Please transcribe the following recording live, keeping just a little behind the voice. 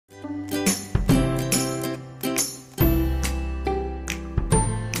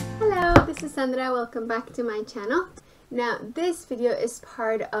Sandra, welcome back to my channel. Now this video is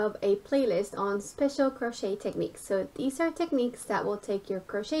part of a playlist on special crochet techniques. So these are techniques that will take your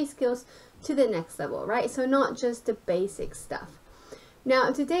crochet skills to the next level, right? So not just the basic stuff.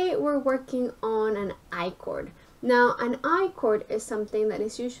 Now today we're working on an I-cord. Now an I-cord is something that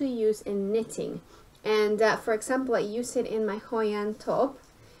is usually used in knitting. And for example, I use it in my Hawaiian top.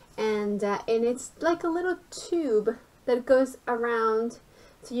 And it's like a little tube that goes around,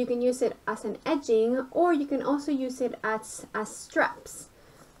 so you can use it as an edging, or you can also use it as straps.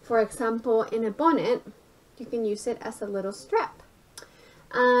 For example, in a bonnet, you can use it as a little strap.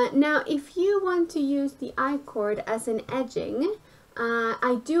 Now, if you want to use the I-cord as an edging,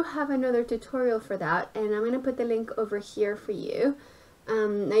 I do have another tutorial for that, and I'm going to put the link over here for you.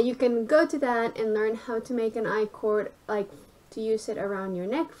 Now you can go to that and learn how to make an I-cord, like to use it around your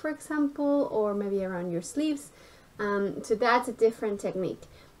neck, for example, or maybe around your sleeves. So that's a different technique.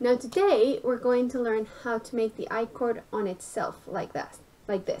 Now today we're going to learn how to make the I-cord on itself, like that,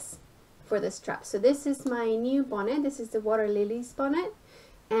 like this, for the strap. So this is my new bonnet. This is the Water Lilies bonnet,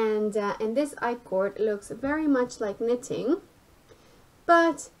 and this I-cord looks very much like knitting,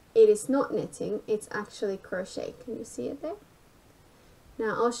 but it is not knitting. It's actually crochet. Can you see it there?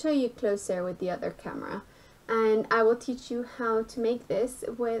 Now I'll show you closer with the other camera. And I will teach you how to make this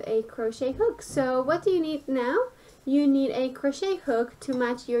with a crochet hook. So what do you need now? You need a crochet hook to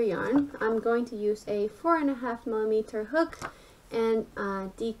match your yarn. I'm going to use a 4.5mm hook and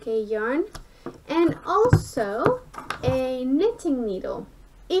DK yarn, and also a knitting needle.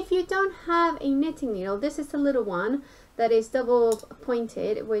 If you don't have a knitting needle, this is a little one that is double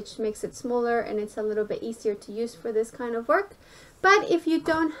pointed, which makes it smaller and it's a little bit easier to use for this kind of work. But if you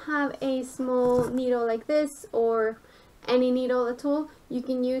don't have a small needle like this, or any needle at all, you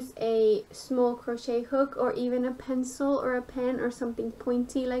can use a small crochet hook, or even a pencil or a pen or something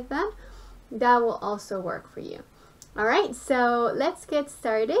pointy like that. That will also work for you. Alright, so let's get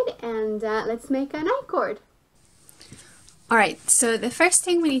started and let's make an I-cord. Alright, so the first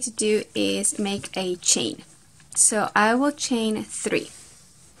thing we need to do is make a chain. So I will chain 3.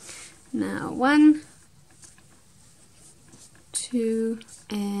 Now 1, 2,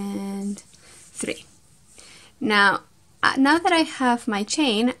 and 3. Now that I have my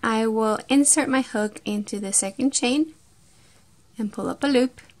chain, I will insert my hook into the second chain and pull up a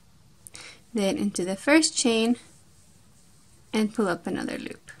loop, then into the first chain and pull up another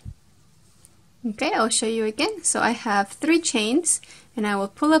loop. Okay, I'll show you again. So I have 3 chains and I will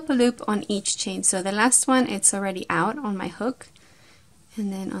pull up a loop on each chain. So the last one, it's already out on my hook,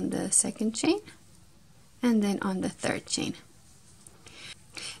 and then on the second chain, and then on the third chain.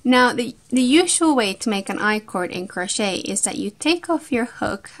 Now the usual way to make an I-cord in crochet is that you take off your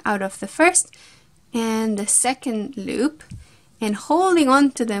hook out of the first and the second loop, and holding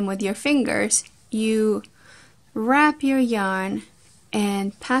on to them with your fingers, you wrap your yarn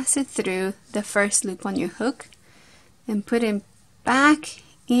and pass it through the first loop on your hook and put it back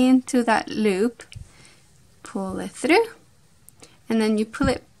into that loop, pull it through, and then you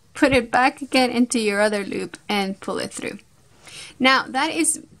put it back again into your other loop and pull it through. Now that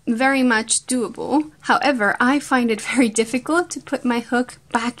is very much doable. However, I find it very difficult to put my hook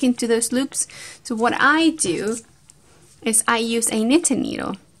back into those loops. So what I do is I use a knitting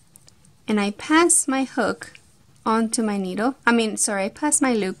needle and I pass my hook onto my needle. I pass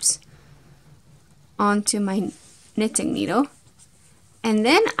my loops onto my knitting needle, and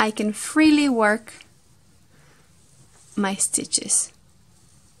then I can freely work my stitches.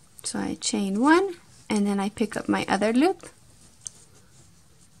 So I chain 1 and then I pick up my other loop.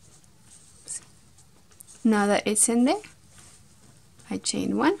 Now that it's in there, I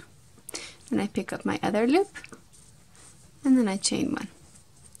chain 1 and I pick up my other loop, and then I chain 1.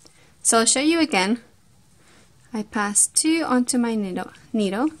 So I'll show you again. I pass 2 onto my needle.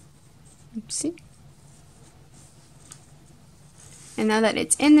 Oopsie. And now that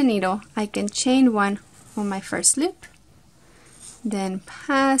it's in the needle, I can chain 1 on my first loop, then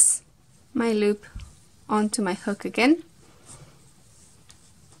pass my loop onto my hook again,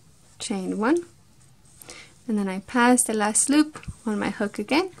 chain 1, and then I pass the last loop on my hook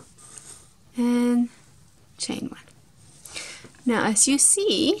again and chain 1. Now as you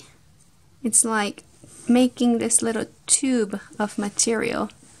see, it's like making this little tube of material,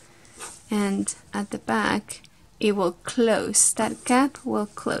 and at the back it will close. That gap will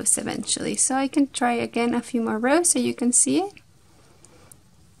close eventually. So I can try again a few more rows so you can see it.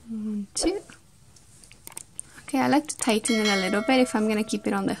 1, 2. Okay, I like to tighten it a little bit if I'm gonna keep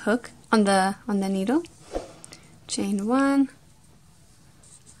it on the hook, on the needle. Chain 1,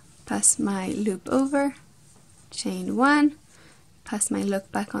 pass my loop over, chain 1, pass my loop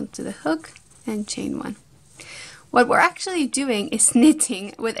back onto the hook, and chain 1. What we're actually doing is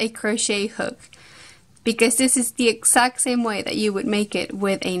knitting with a crochet hook, because this is the exact same way that you would make it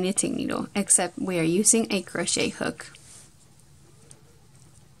with a knitting needle, except we are using a crochet hook.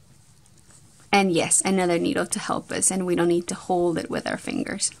 And yes, another needle to help us, and we don't need to hold it with our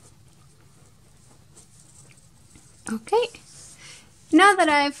fingers. Okay, now that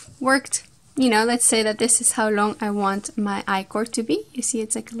I've worked, let's say that this is how long I want my I-cord to be. You see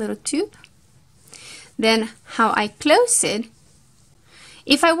it's like a little tube. Then how I close it,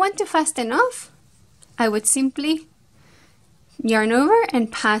 if I want to fasten off, I would simply yarn over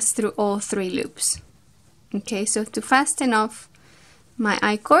and pass through all 3 loops. Okay, so to fasten off my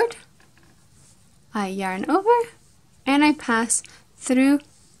I-cord, I yarn over and I pass through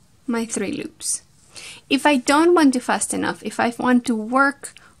my 3 loops. If I don't want to fasten off, if I want to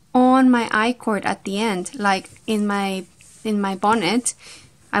work on my I-cord at the end, like in my bonnet,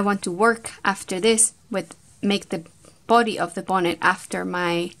 I want to work after this with make the body of the bonnet after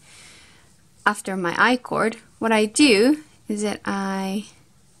my I-cord. What I do is that I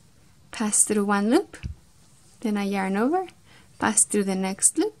pass through 1 loop, then I yarn over, pass through the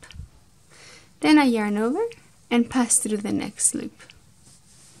next loop, then I yarn over and pass through the next loop.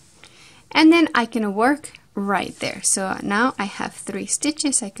 And then I can work right there. So now I have 3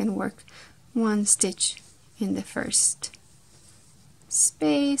 stitches. I can work 1 stitch in the first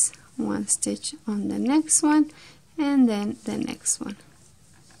space, 1 stitch on the next one, and then the next one.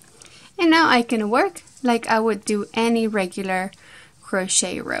 And now I can work like I would do any regular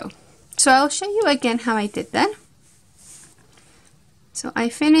crochet row. So I'll show you again how I did that. So I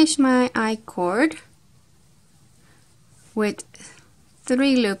finish my I-cord with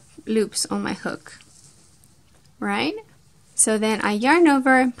 3 loops on my hook, right? So then I yarn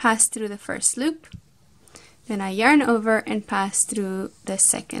over and pass through the first loop, then I yarn over and pass through the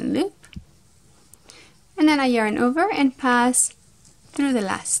second loop, and then I yarn over and pass through the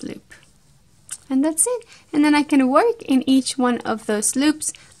last loop. And that's it. And then I can work in each one of those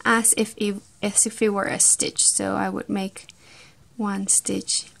loops as if it were a stitch. So I would make 1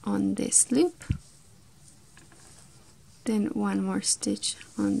 stitch on this loop, then 1 more stitch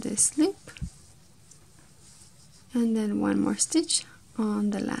on this loop, and then 1 more stitch on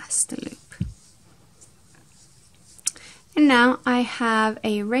the last loop. And now I have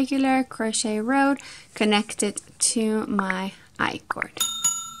a regular crochet row connected to my I-cord.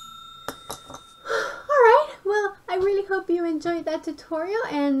 Alright, well, I really hope you enjoyed that tutorial,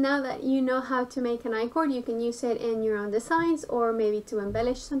 and now that you know how to make an I-cord, you can use it in your own designs, or maybe to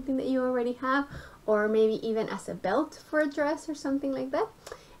embellish something that you already have, or maybe even as a belt for a dress or something like that.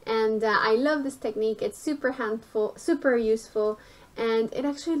 And I love this technique. It's super useful, and it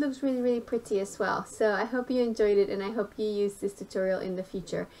actually looks really pretty as well. So I hope you enjoyed it, and I hope you use this tutorial in the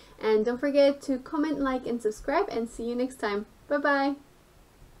future. And don't forget to comment, like, and subscribe, and see you next time. Bye bye.